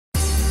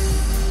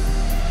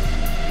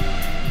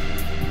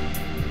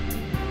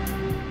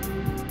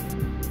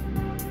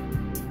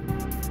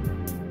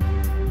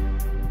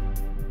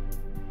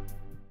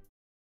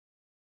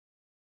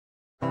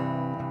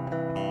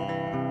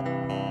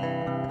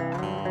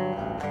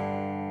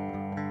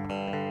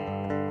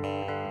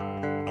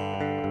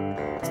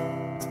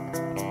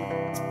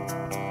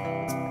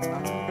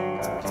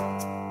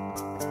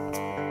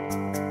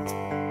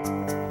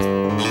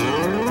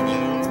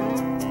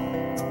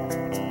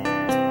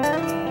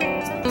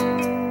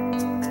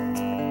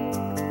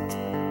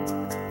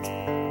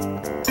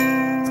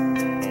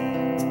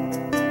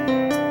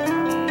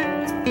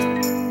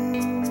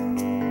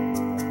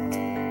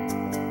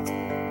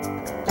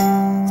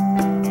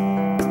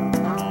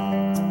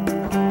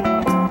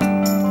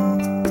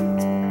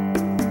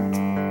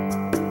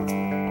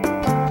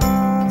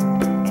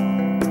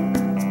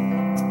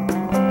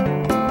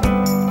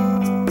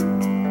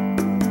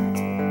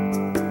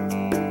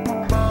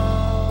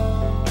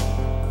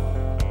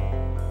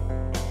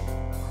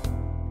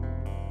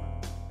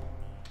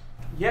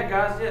Yeah,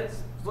 guys,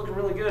 it's looking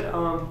really good.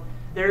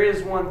 There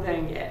is one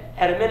thing.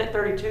 At a minute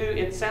 32,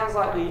 it sounds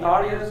like the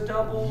audio's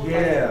double.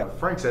 Yeah,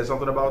 Frank said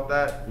something about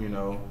that, you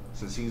know,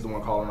 since he's the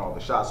one calling all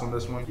the shots on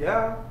this one.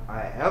 Yeah,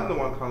 I am the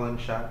one calling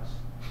the shots.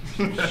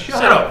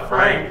 Shut up,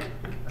 Frank.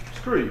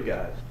 Screw you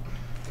guys.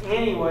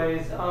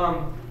 Anyways,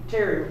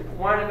 Terry,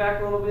 wind it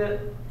back a little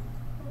bit.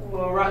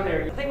 Well, right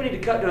there. I think we need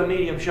to cut to a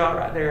medium shot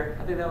right there.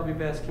 I think that would be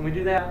best. Can we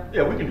do that?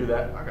 Yeah, we can do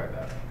that. I got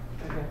that.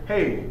 Okay.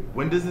 Hey,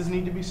 when does this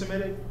need to be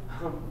submitted?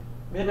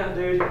 Midnight,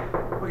 dude.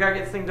 We gotta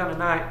get this thing done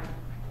tonight.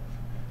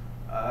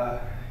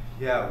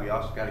 Yeah, we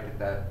also got to get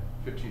that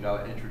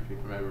 $15 entry fee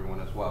from everyone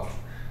as well.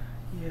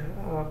 Yeah,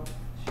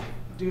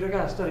 dude, I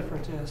gotta study for a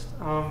test.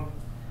 So I'll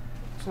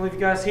leave you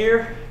guys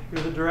here.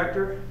 You're the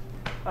director.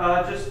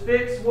 Just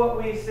fix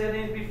what we said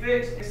needs to be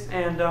fixed,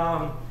 and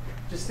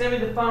just send me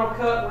the final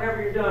cut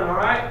whenever you're done. All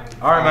right?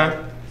 All right,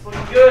 man. It's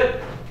looking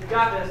good. You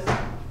got this.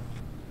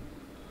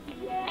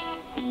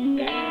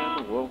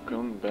 And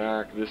welcome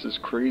back. This is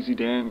Crazy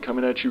Dan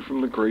coming at you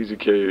from the Crazy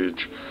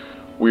Cage.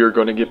 We are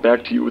going to get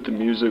back to you with the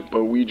music,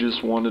 but we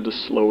just wanted to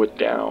slow it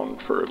down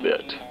for a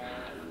bit.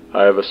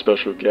 I have a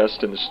special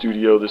guest in the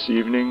studio this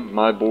evening,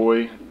 my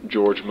boy,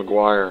 George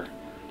McGuire,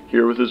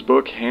 here with his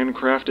book,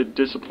 Handcrafted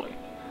Discipline.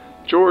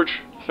 George,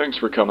 thanks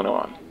for coming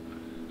on.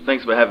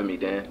 Thanks for having me,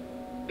 Dan.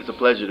 It's a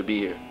pleasure to be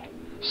here.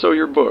 So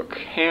your book,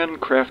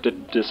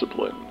 Handcrafted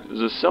Discipline,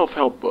 is a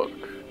self-help book.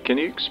 Can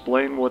you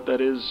explain what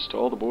that is to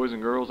all the boys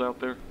and girls out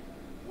there?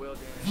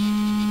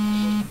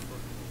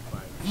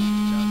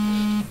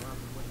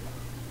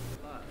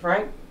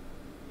 Frank?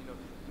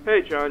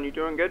 Hey, John, you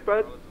doing good,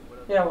 bud?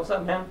 Yeah, what's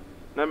up, man?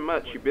 Not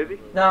much. You busy?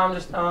 No, I'm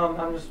just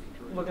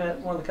looking at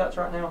one of the cuts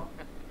right now.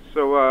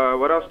 So,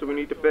 what else do we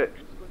need to fix?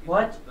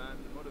 What?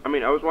 I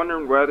mean, I was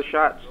wondering where are the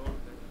shots?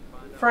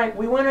 Frank,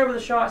 we went over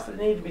the shots that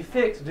need to be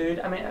fixed,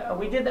 dude. I mean,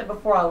 we did that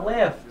before I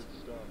left.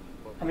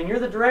 I mean, you're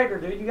the director,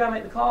 dude. You gotta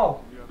make the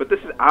call. But this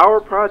is our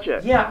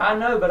project. Yeah, I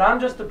know, but I'm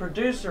just the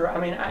producer. I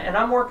mean, and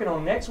I'm working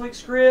on next week's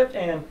script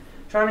and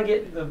trying to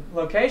get the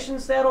location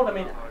settled. I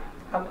mean,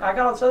 I got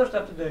all this other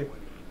stuff to do.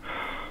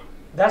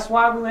 That's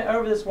why we went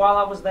over this while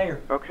I was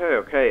there.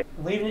 Okay.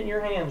 Leaving it in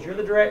your hands. You're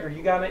the director.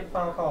 You gotta make the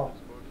final call.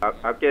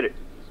 I'll get it.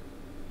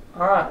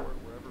 All right.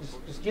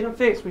 Just get them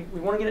fixed. We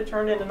want to get it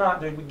turned in tonight,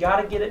 dude. We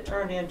got to get it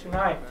turned in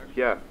tonight.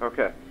 Yeah,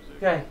 okay.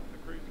 Okay.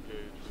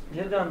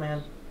 Get it done,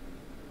 man.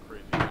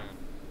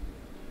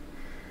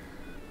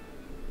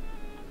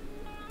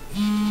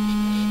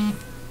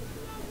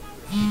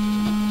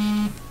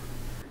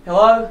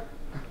 Hello?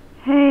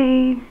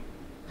 Hey.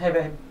 Hey,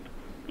 babe.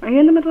 Are you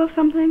in the middle of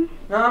something?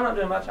 No, I'm not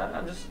doing much.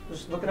 I'm just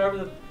looking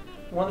over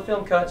one of the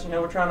film cuts. You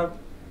know, we're trying to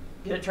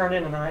get it turned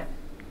in tonight.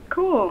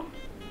 Cool.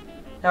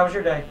 How was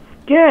your day?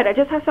 Good. I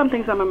just have some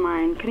things on my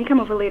mind. Can you come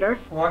over later?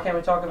 Why can't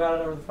we talk about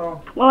it over the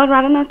phone? Well, I'd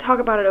rather not talk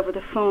about it over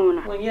the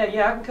phone. Well, yeah,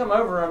 I can come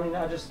over. I mean,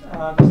 I just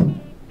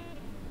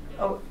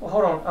oh, well,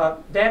 hold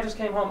on. Dad just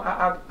came home.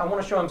 I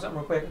want to show him something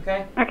real quick,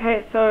 okay?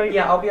 Okay, so...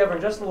 Yeah, I'll be over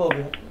in just a little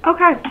bit.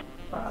 Okay. All right,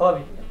 I love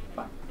you.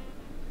 Bye.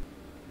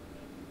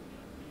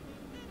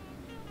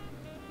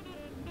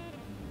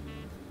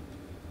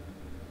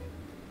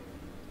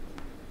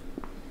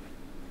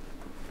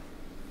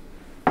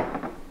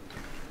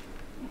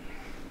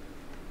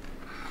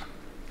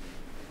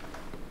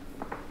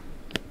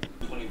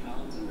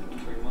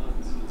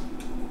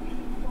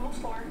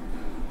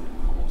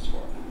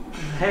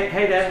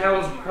 Hey, Dad,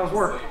 how's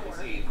work?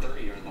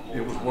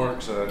 It was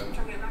work, son.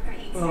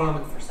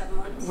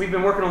 We've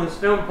been working on this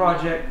film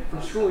project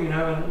for school, you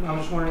know, and I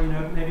was just wondering, you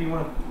know, maybe you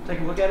want to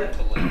take a look at it?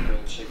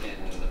 Grilled chicken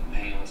and the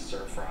pan with stir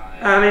fry.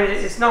 I mean,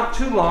 it's not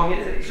too long.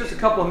 It's just a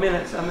couple of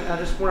minutes. I mean, I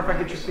just wonder if I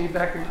could get your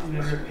feedback or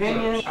your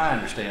opinion. I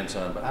understand,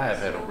 son, but I have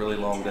had a really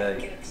long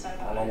day.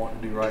 All I want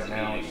to do right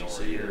now is just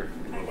sit here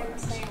and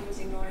relax.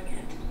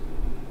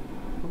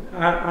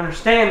 I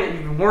understand that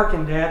you've been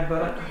working, Dad,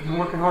 but I've been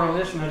working hard on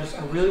this, and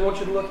I really want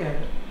you to look at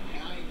it.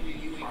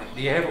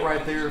 Do you have it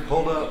right there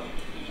pulled up?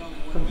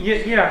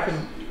 Yeah, I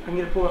can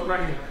get it pulled up right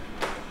here.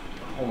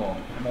 Hold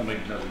on, I'm gonna make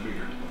another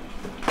beer.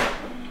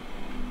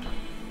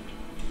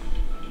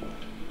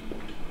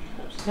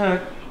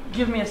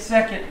 Give me a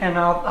second, and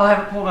I'll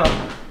have it pulled up.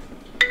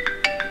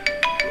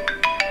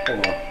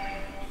 Hold on.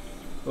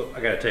 Oh, I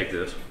gotta take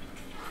this.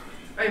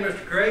 Hey,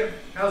 Mr. Craig,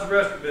 how's the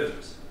rest of the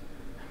business?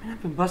 Man,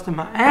 I've been busting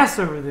my ass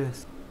over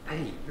this.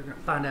 Hey, you're gonna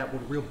find out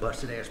what a real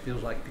busted ass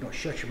feels like if you don't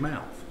shut your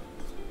mouth.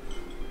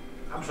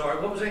 I'm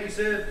sorry, what was that you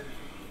said?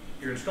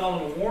 You're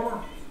installing a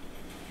warmer?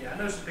 Yeah, I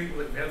know some people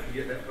that can help you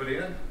get that put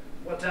in.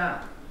 What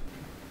time?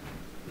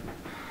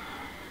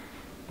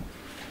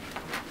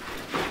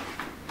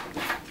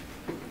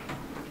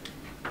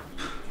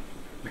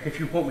 If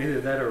you want me there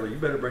that early, you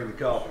better bring the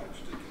coffee.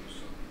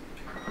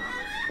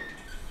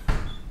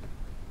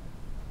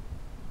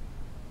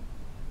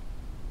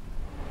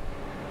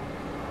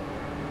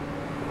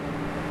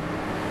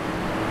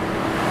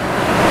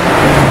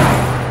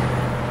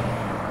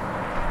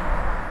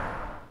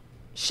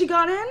 She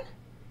got in?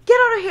 Get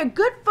out of here.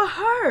 Good for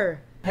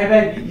her. Hey,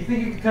 babe, you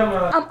think you could come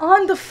I'm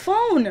on the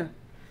phone.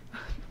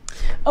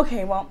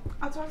 Okay, well,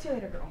 I'll talk to you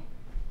later, girl.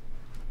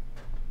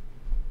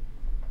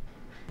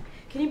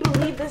 Can you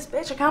believe this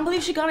bitch? I can't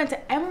believe she got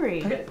into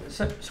Emory. Okay,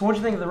 so what'd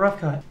you think of the rough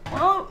cut?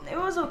 Well, it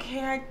was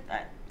okay.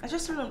 I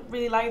just didn't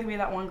really like the way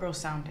that one girl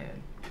sounded.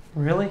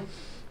 Really?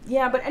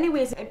 Yeah, but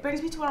anyways, it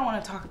brings me to what I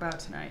want to talk about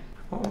tonight.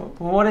 Well,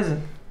 what is it?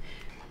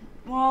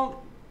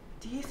 Well,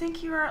 do you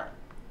think you are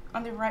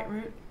on the right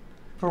route?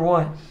 For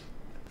what?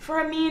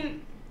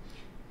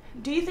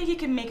 Do you think you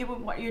can make it with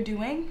what you're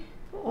doing?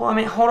 Well, I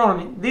mean, hold on.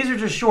 I mean, these are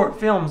just short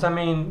films. I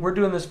mean, we're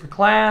doing this for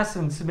class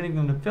and submitting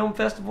them to film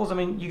festivals. I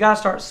mean, you gotta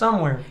start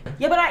somewhere.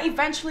 Yeah, but I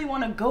eventually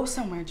want to go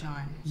somewhere,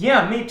 John.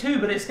 Yeah, me too,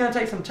 but it's gonna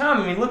take some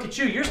time. I mean, look at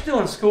you. You're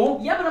still in school.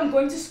 Yeah, but I'm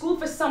going to school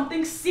for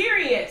something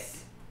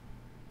serious.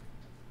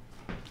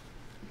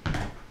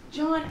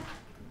 John,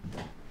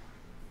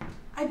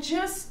 I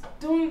just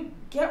don't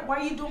get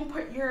why you don't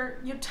put your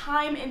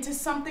time into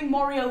something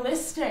more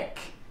realistic.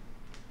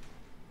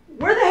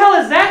 Where the hell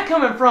is that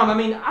coming from? I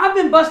mean, I've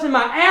been busting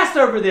my ass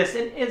over this,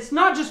 and it's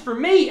not just for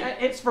me,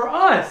 it's for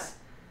us.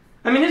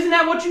 I mean, isn't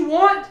that what you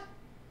want?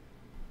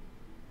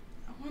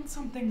 I want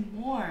something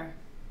more.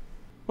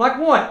 Like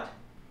what?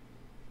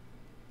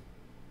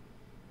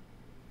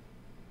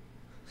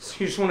 So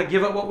you just want to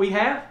give up what we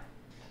have?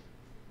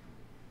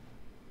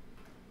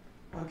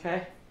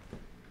 Okay.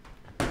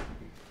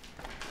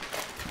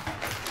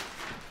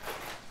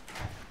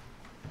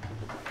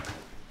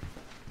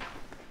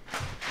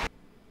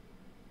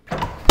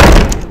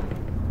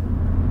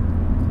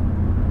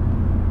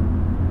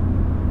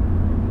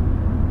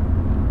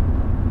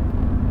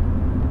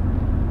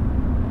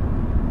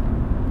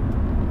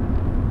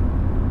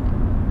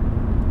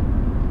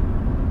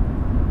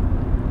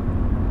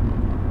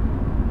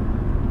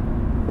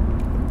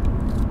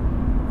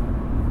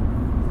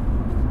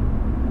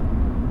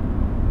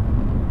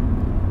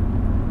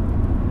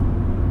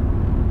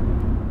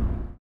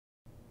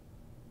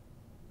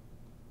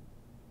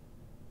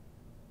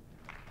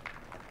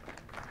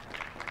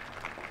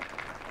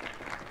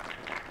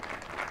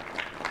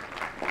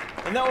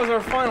 And that was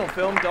our final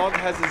film, Dog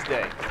Has His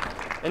Day.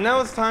 And now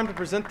it's time to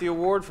present the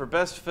award for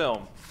Best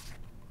Film.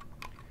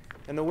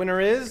 And the winner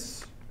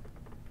is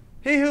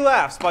He Who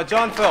Laughs by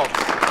John Phelps.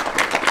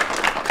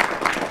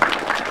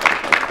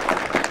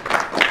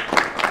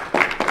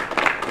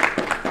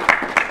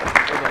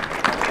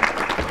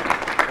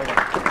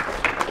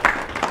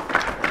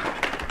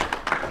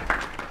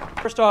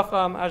 First off,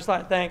 I'd just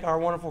like to thank our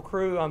wonderful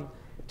crew,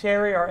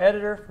 Terry, our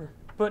editor, for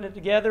putting it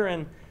together,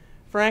 and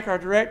Frank, our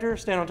director,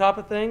 staying on top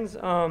of things.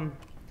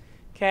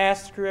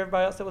 Cast, crew,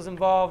 everybody else that was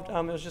involved.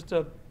 It was just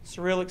a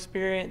surreal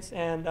experience,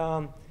 and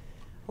a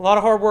lot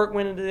of hard work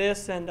went into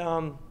this, and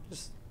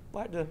just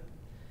like to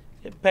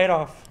get paid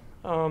off.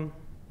 And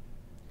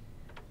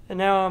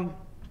now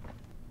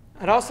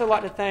I'd also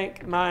like to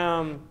thank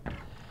my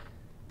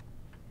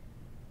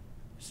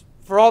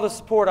for all the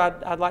support.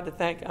 I'd like to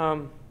thank